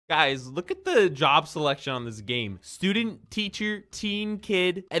Guys, look at the job selection on this game. Student, teacher, teen,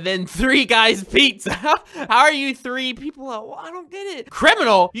 kid, and then 3 guys pizza. How are you 3 people? Well, I don't get it.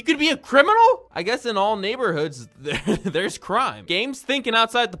 Criminal? You could be a criminal? I guess in all neighborhoods, there's crime. Game's thinking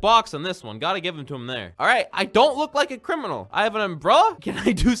outside the box on this one. Gotta give him to him there. All right, I don't look like a criminal. I have an umbrella. Can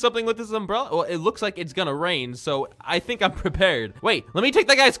I do something with this umbrella? Well, it looks like it's gonna rain, so I think I'm prepared. Wait, let me take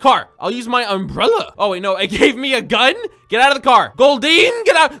that guy's car. I'll use my umbrella. Oh, wait, no, it gave me a gun? Get out of the car. Goldine,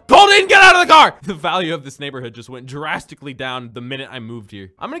 get out. Goldine, get out of the car. The value of this neighborhood just went drastically down the minute I moved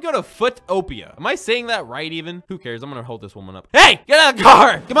here. I'm gonna go to Footopia. Am I saying that right even? Who cares? I'm gonna hold this woman up. Hey, get out of the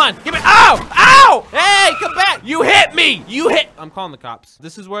car. Come on, give me. Ow, ow. Hey, come back. You hit me. I'm calling the cops.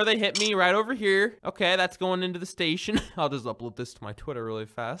 This is where they hit me, right over here. Okay, that's going into the station. I'll just upload this to my Twitter really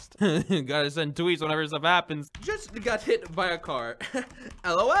fast. Gotta send tweets whenever stuff happens. Just got hit by a car.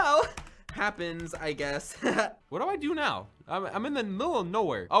 LOL. Happens, I guess. What do I do now? I'm in the middle of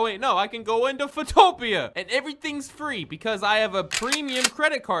nowhere. Oh wait, no, I can go into Footopia and everything's free because I have a premium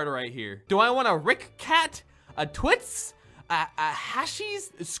credit card right here. Do I want a Rick Cat, a Twits, a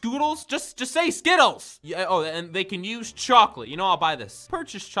Hashies, Scoodles? Just say Skittles. Yeah. Oh, and they can use chocolate. You know, I'll buy this.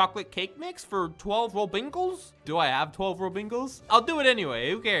 Purchase chocolate cake mix for 12 Robingles. Do I have 12 Robingles? I'll do it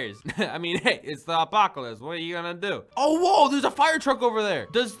anyway. Who cares? I mean, hey, it's the apocalypse. What are you gonna do? Oh, whoa, there's a fire truck over there.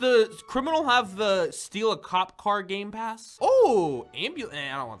 Does the criminal have the steal a cop car game pass? Oh, ambulance.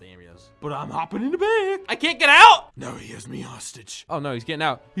 I don't want the ambulance. But I'm hopping in the back. I can't get out. No, he has me hostage. Oh, no, he's getting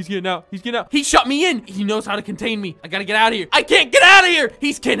out. He's getting out. He's getting out. He shut me in. He knows how to contain me. I gotta get out of here. I can't get out of here.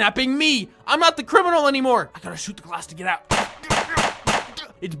 He's kidnapping me. I'm not the criminal anymore. I gotta shoot the glass to get out.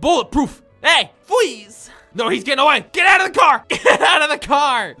 It's bulletproof. Hey, please. No, he's getting away. Get out of the car. Get out of the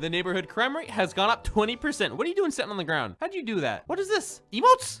car. The neighborhood crime rate has gone up 20%. What are you doing sitting on the ground? How'd you do that? What is this?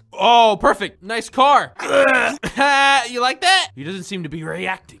 Emotes? Oh, perfect. Nice car. You like that? He doesn't seem to be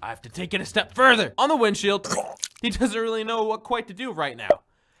reacting. I have to take it a step further. On the windshield. He doesn't really know what quite to do right now.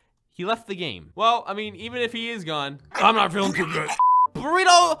 He left the game. Well, I mean, even if he is gone, I'm not feeling too good.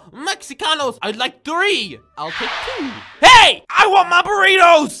 Burrito Mexicanos. I'd like 3. I'll take 2. Hey, I want my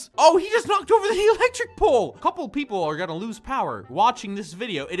burritos. Oh, he just knocked over the electric pole. A couple people are gonna lose power watching this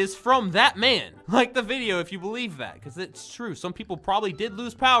video. It is from that man. Like the video if you believe that, because it's true. Some people probably did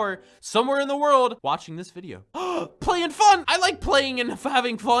lose power somewhere in the world watching this video. Playing fun. I like playing and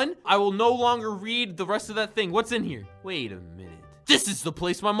having fun. I will no longer read the rest of that thing. What's in here? Wait a minute. This is the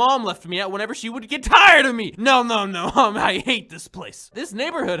place my mom left me at whenever she would get tired of me. No, I hate this place. This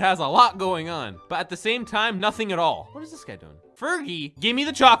neighborhood has a lot going on, but at the same time, nothing at all. What is this guy doing? Fergie, give me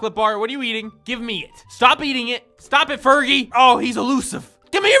the chocolate bar. What are you eating? Give me it. Stop eating it. Stop it, Fergie. Oh, he's elusive.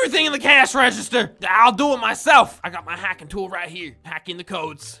 Give me everything in the cash register. I'll do it myself. I got my hacking tool right here. Hacking the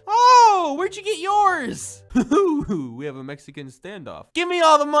codes. Oh, where'd you get yours? We have a Mexican standoff. Give me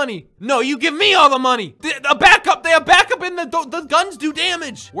all the money. No, you give me all the money. The backup, they have backup in the guns do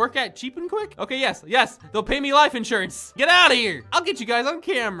damage. Work at Cheap and Quick? Okay, yes. They'll pay me life insurance. Get out of here. I'll get you guys on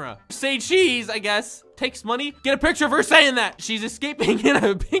camera. Say cheese, I guess. Takes money. Get a picture of her saying that. She's escaping in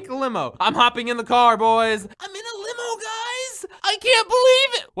a pink limo. I'm hopping in the car, boys. I'm in a limo, guys. I can't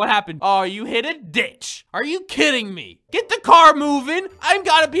believe it. What happened? Oh, you hit a ditch. Are you kidding me? Get the car moving. I've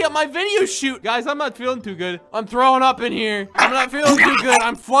got to be at my video shoot. Guys, I'm not feeling too good. I'm throwing up in here. I'm not feeling too good.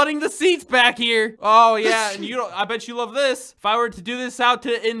 I'm flooding the seats back here. Oh, yeah. And I bet you love this. If I were to do this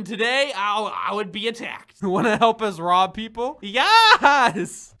in today, I would be attacked. Want to help us rob people?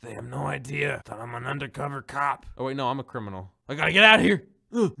 Yes. They have no idea that I'm an undercover cop. Oh, wait, no, I'm a criminal. I gotta get out of here.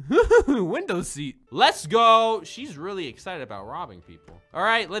 Window seat. Let's go. She's really excited about robbing people. All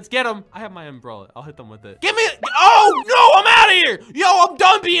right, let's get them. I have my umbrella. I'll hit them with it. Give me it. Oh, no, I'm out of here. Yo, I'm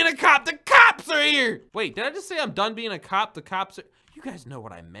done being a cop. The cops are here. Wait, did I just say I'm done being a cop? The cops are... You guys know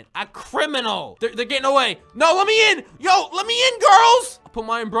what I meant. A criminal. They're getting away. No, let me in. Yo, let me in, girls. I'll put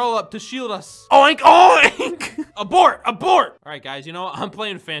my umbrella up to shield us. Oink, oink. Abort. All right, guys, you know what? I'm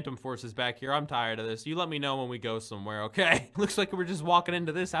playing Phantom Forces back here. I'm tired of this. You let me know when we go somewhere, okay? Looks like we're just walking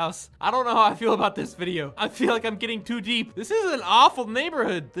into this house. I don't know how I feel about this video. I feel like I'm getting too deep. This is an awful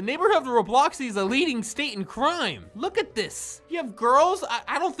neighborhood. The neighborhood of Roblox is a leading state in crime. Look at this. You have girls?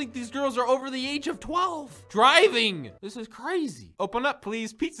 I don't think these girls are over the age of 12. Driving. This is crazy. Open up,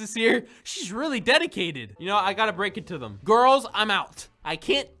 please. Pizza's here. She's really dedicated. You know, I gotta break it to them. Girls, I'm out. I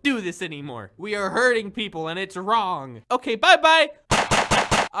can't do this anymore. We are hurting people and it's wrong. Okay, bye-bye.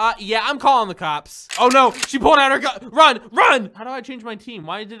 Yeah, I'm calling the cops. Oh no, she pulled out her gun. Run. How do I change my team?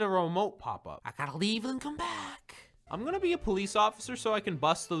 Why did a remote pop up? I gotta leave and come back. I'm gonna be a police officer so I can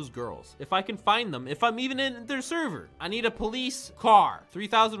bust those girls. If I can find them, if I'm even in their server. I need a police car.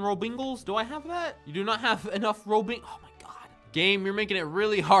 3,000 Robingles, do I have that? You do not have enough Robing. Oh my God. Game, you're making it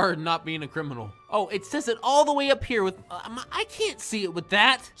really hard not being a criminal. Oh, it says it all the way up here with, I can't see it with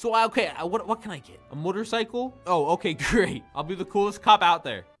that. So, okay, what can I get? A motorcycle? Oh, okay, great. I'll be the coolest cop out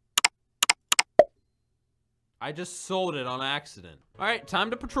there. I just sold it on accident. All right,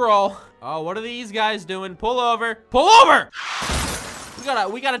 time to patrol. Oh, what are these guys doing? Pull over. Pull over! We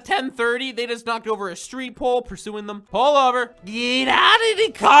got a 1030. They just knocked over a street pole, pursuing them. Pull over. Get out of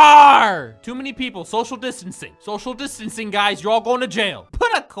the car. Too many people. Social distancing. Social distancing, guys. You're all going to jail.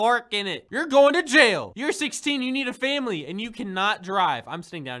 Put a cork in it. You're going to jail. You're 16. You need a family, and you cannot drive. I'm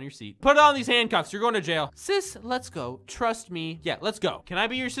sitting down in your seat. Put on these handcuffs. You're going to jail. Sis, let's go. Trust me. Yeah, let's go. Can I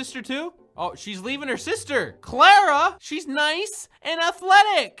be your sister, too? Oh, she's leaving her sister. Clara, she's nice and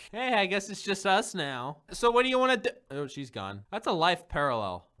athletic. Hey, I guess it's just us now. So what do you want to do? Oh, she's gone. That's a life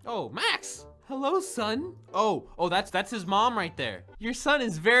parallel. Oh, Max. Hello, son. Oh, that's his mom right there. Your son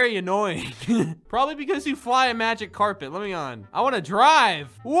is very annoying. Probably because you fly a magic carpet. Let me on. I want to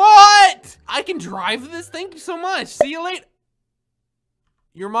drive. What? I can drive this? Thank you so much. See you later.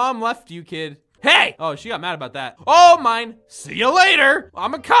 Your mom left you, kid. Hey! Oh, she got mad about that. Oh, mine. See you later.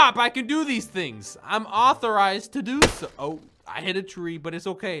 I'm a cop. I can do these things. I'm authorized to do so. Oh, I hit a tree, but it's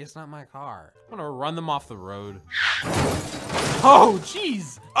okay. It's not my car. I'm gonna run them off the road. Oh,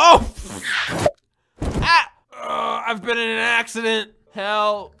 jeez. Oh! Ah! I've been in an accident.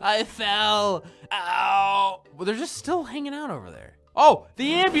 Help. I fell. Ow. Well, they're just still hanging out over there. Oh,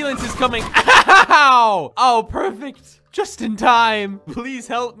 the ambulance is coming. Ow! Oh, perfect. Just in time. Please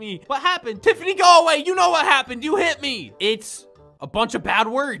help me. What happened? Tiffany, go away. You know what happened. You hit me. It's a bunch of bad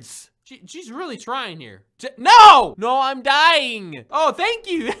words. She's really trying here. No! No, I'm dying. Oh,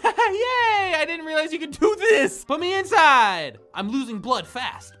 thank you. Yay! I didn't realize you could do this. Put me inside. I'm losing blood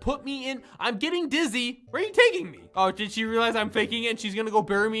fast. Put me in. I'm getting dizzy. Where are you taking me? Oh, did she realize I'm faking it and she's gonna go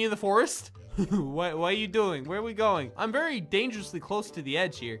bury me in the forest? What are you doing? Where are we going? I'm very dangerously close to the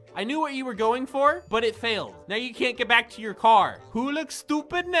edge here. I knew what you were going for, but it failed. Now you can't get back to your car. Who looks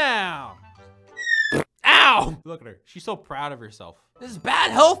stupid now? Ow! Look at her. She's so proud of herself. This is bad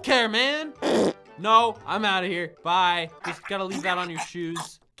healthcare, man. No, I'm out of here. Bye. Just gotta leave that on your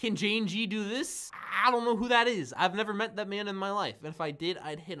shoes. Can Jayingee do this? I don't know who that is. I've never met that man in my life. And if I did,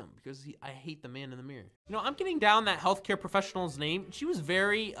 I'd hit him because I hate the man in the mirror. You know, I'm getting down that healthcare professional's name. She was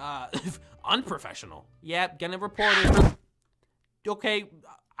very unprofessional. Yep, gonna report it. Okay,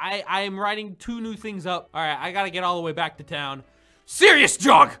 I am writing 2 new things up. All right, I gotta get all the way back to town. Serious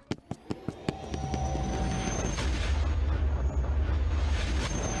jog!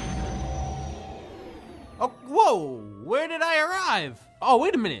 Oh, whoa, where did I arrive? Oh,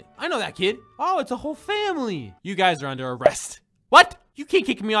 wait a minute. I know that kid. Oh, it's a whole family. You guys are under arrest. What? You can't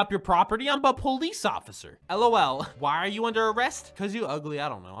kick me off your property. I'm a police officer. LOL. Why are you under arrest? Cause you ugly. I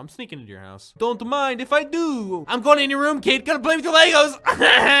don't know. I'm sneaking into your house. Don't mind if I do. I'm going in your room, kid. Gonna play with your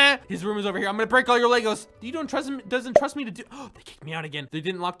Legos. His room is over here. I'm gonna break all your Legos. You doesn't trust me to do. Oh, they kicked me out again. They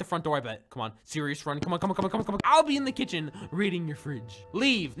didn't lock the front door, I bet. Come on. Serious run. Come on, come on, come on, come on, come on. I'll be in the kitchen reading your fridge.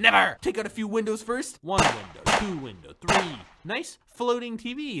 Leave. Never. Take out a few windows first. 1 window, 2 window, 3. Nice floating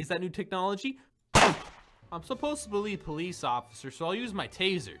TV. Is that new technology? I'm supposed to be a police officer, so I'll use my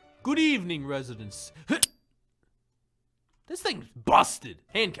taser. Good evening, residents. This thing's busted.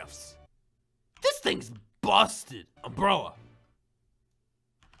 Handcuffs. This thing's busted. Umbrella.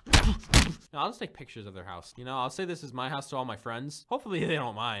 No, I'll just take pictures of their house. You know, I'll say this is my house to all my friends. Hopefully they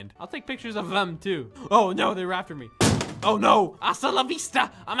don't mind. I'll take pictures of them too. Oh no, they're after me. Oh no, hasta la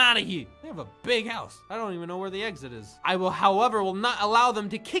vista. I'm out of here. They have a big house. I don't even know where the exit is. I will, however, will not allow them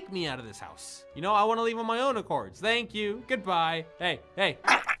to kick me out of this house. You know, I want to leave on my own accords. Thank you. Goodbye. Hey, hey.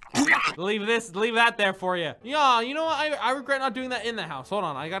 Leave that there for you. Yeah, you know what? I regret not doing that in the house. Hold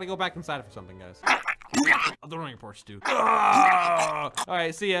on, I gotta go back inside for something, guys. I'll do it on your porch, too. All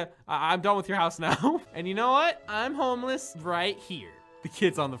right, see ya. I'm done with your house now. And you know what? I'm homeless right here. The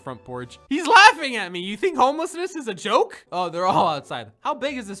kid's on the front porch. He's laughing at me. You think homelessness is a joke? Oh, they're all outside. How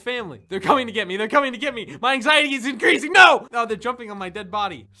big is this family? They're coming to get me. They're coming to get me. My anxiety is increasing. No! Oh, they're jumping on my dead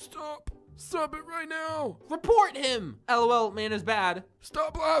body. Stop. Stop it right now. Report him. LOL, man is bad.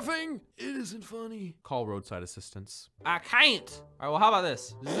 Stop laughing. It isn't funny. Call roadside assistance. I can't. All right, well, how about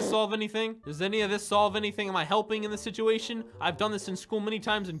this? Does this solve anything? Does any of this solve anything? Am I helping in this situation? I've done this in school many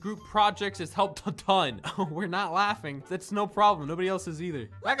times in group projects. It's helped a ton. Oh, we're not laughing. That's no problem. Nobody else is either.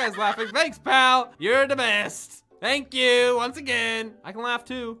 That guy's laughing. Thanks, pal. You're the best. Thank you once again. I can laugh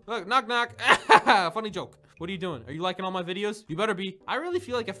too. Look, knock, knock. Funny joke. What are you doing? Are you liking all my videos? You better be. I really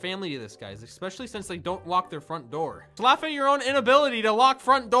feel like a family to this, guys, especially since they don't lock their front door. Laugh at your own inability to lock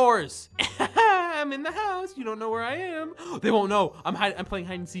front doors. I'm in the house. You don't know where I am. They won't know. I'm playing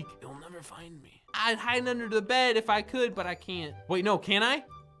hide and seek. They'll never find me. I'd hide under the bed if I could, but I can't. Wait, no, can I?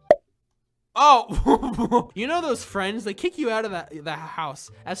 Oh, you know those friends, they kick you out of the house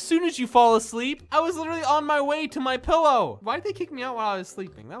as soon as you fall asleep? I was literally on my way to my pillow. Why'd they kick me out while I was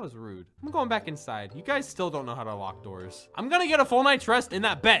sleeping? That was rude. I'm going back inside. You guys still don't know how to lock doors. I'm gonna get a full night's rest in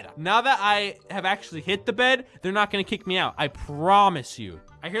that bed. Now that I have actually hit the bed, they're not gonna kick me out. I promise you.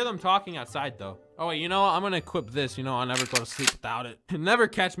 I hear them talking outside though. Oh wait, you know what? I'm gonna equip this. You know, I'll never go to sleep without it. Never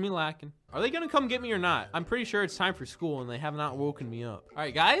catch me lacking. Are they gonna come get me or not? I'm pretty sure it's time for school and they have not woken me up. All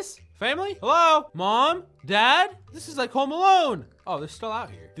right, guys, family, hello, mom, dad. This is like Home Alone. Oh, they're still out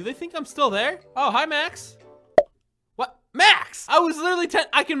here. Do they think I'm still there? Oh, hi, Max. What? Max, I was literally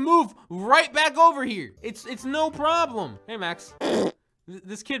I can move right back over here. It's no problem. Hey, Max.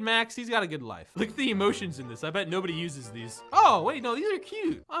 This kid, Max, he's got a good life. Look at the emotions in this. I bet nobody uses these. Oh, wait, no, these are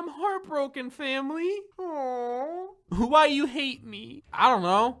cute. I'm heartbroken, family. Aww. Why you hate me? I don't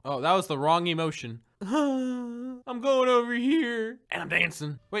know. Oh, that was the wrong emotion. I'm going over here. And I'm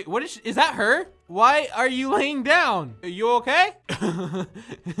dancing. Wait, what is that her? Why are you laying down? Are you okay?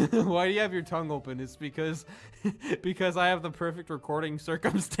 Why do you have your tongue open? It's because I have the perfect recording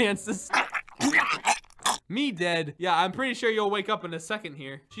circumstances. Me dead. Yeah, I'm pretty sure you'll wake up in a second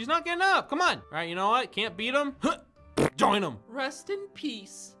here. She's not getting up. Come on. All right, you know what? Can't beat him. Join them. Rest in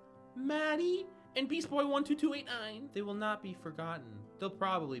peace, Maddie and Beast Boy 12289. They will not be forgotten. They'll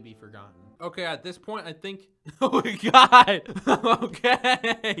probably be forgotten. Okay, at this point, I think. Oh my God.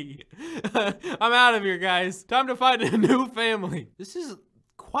 Okay. I'm out of here, guys. Time to find a new family. This is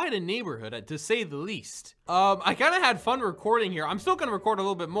quite a neighborhood, to say the least. I kind of had fun recording here. I'm still gonna record a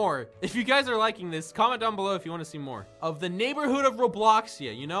little bit more. If you guys are liking this, comment down below if you want to see more of the neighborhood of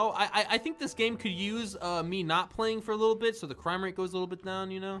Robloxia. You know, I think this game could use me not playing for a little bit, so the crime rate goes a little bit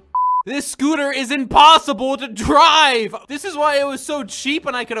down. You know. This scooter is impossible to drive. This is why it was so cheap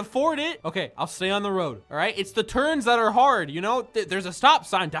and I could afford it. Okay, I'll stay on the road. All right, it's the turns that are hard. You know, there's a stop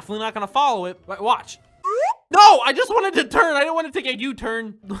sign. Definitely not gonna follow it. But watch. No, I just wanted to turn. I didn't want to take a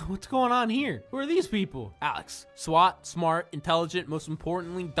U-turn. What's going on here? Who are these people? Alex, SWAT, smart, intelligent, most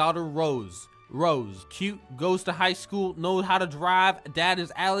importantly, daughter Rose. Rose, cute, goes to high school, knows how to drive. Dad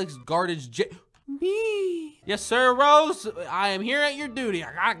is Alex, guard is me. Yes, sir, Rose. I am here at your duty.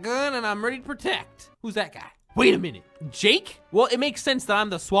 I got a gun and I'm ready to protect. Who's that guy? Wait a minute, Jake? Well, it makes sense that I'm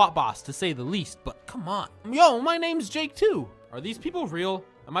the SWAT boss, to say the least, but come on. Yo, my name's Jake too. Are these people real?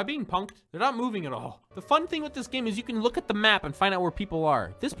 Am I being punked? They're not moving at all. The fun thing with this game is you can look at the map and find out where people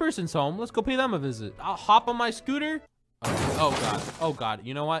are. This person's home. Let's go pay them a visit. I'll hop on my scooter. Oh God. Oh God.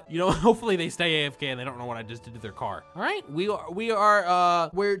 You know what? You know, hopefully they stay AFK and they don't know what I just did to their car. All right.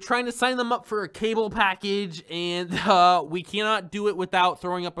 We're trying to sign them up for a cable package and we cannot do it without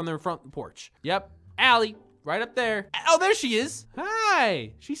throwing up on their front porch. Yep. Allie. Right up there. Oh, there she is.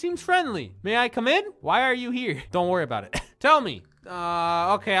 Hi. She seems friendly. May I come in? Why are you here? Don't worry about it. Tell me.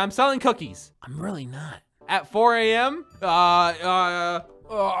 Okay, I'm selling cookies. I'm really not. At 4 a.m.?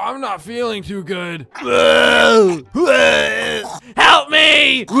 I'm not feeling too good. Help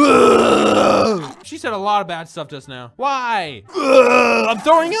me! She said a lot of bad stuff just now. Why? I'm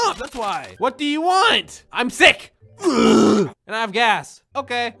throwing up, that's why. What do you want? I'm sick. And I have gas.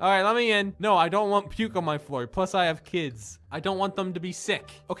 Okay, all right, let me in. No, I don't want puke on my floor. Plus I have kids. I don't want them to be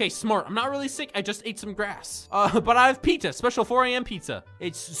sick. Okay, smart. I'm not really sick. I just ate some grass. But I have pizza, special 4 a.m. pizza.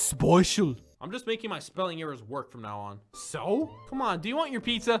 It's special. I'm just making my spelling errors work from now on. So? Come on, do you want your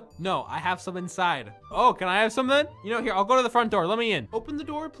pizza? No, I have some inside. Oh, can I have some then? You know, here, I'll go to the front door. Let me in. Open the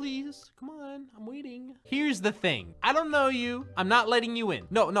door, please. Come on, I'm waiting. Here's the thing. I don't know you. I'm not letting you in.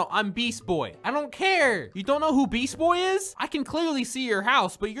 No, I'm Beast Boy. I don't care. You don't know who Beast Boy is? I can clearly see your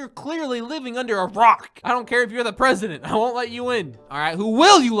house, but you're clearly living under a rock. I don't care if you're the president. I won't let you in. All right, who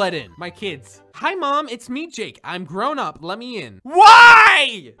will you let in? My kids. Hi, Mom. It's me, Jake. I'm grown up. Let me in.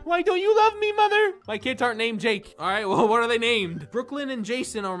 Why? Why don't you love me, Mother? My kids aren't named Jake. All right, well, what are they named? Brooklyn and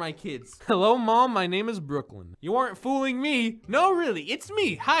Jason are my kids. Hello, Mom. My name is Brooklyn. You aren't fooling me. No, really. It's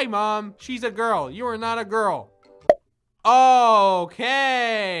me. Hi, Mom. She's a girl. You are not a girl.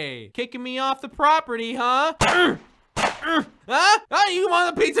 Okay. Kicking me off the property, huh? Huh? Oh, you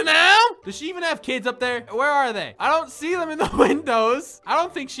want the pizza now? Does she even have kids up there? Where are they? I don't see them in the windows. I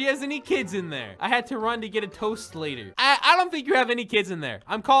don't think she has any kids in there. I had to run to get a toast later. I don't think you have any kids in there.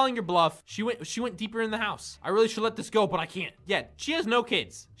 I'm calling your bluff. She went deeper in the house. I really should let this go, but I can't. Yeah, she has no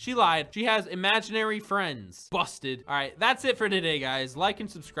kids. She lied. She has imaginary friends. Busted. All right, that's it for today, guys. Like and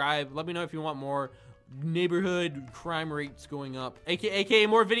subscribe. Let me know if you want more neighborhood crime rates going up. AKA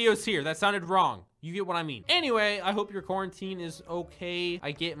more videos here. That sounded wrong. You get what I mean. Anyway, I hope your quarantine is okay.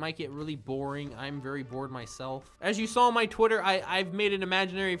 Might get really boring. I'm very bored myself. As you saw on my Twitter, I've made an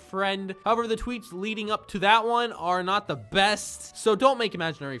imaginary friend. However, the tweets leading up to that one are not the best. So don't make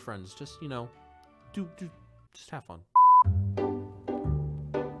imaginary friends. Just, you know, just have fun.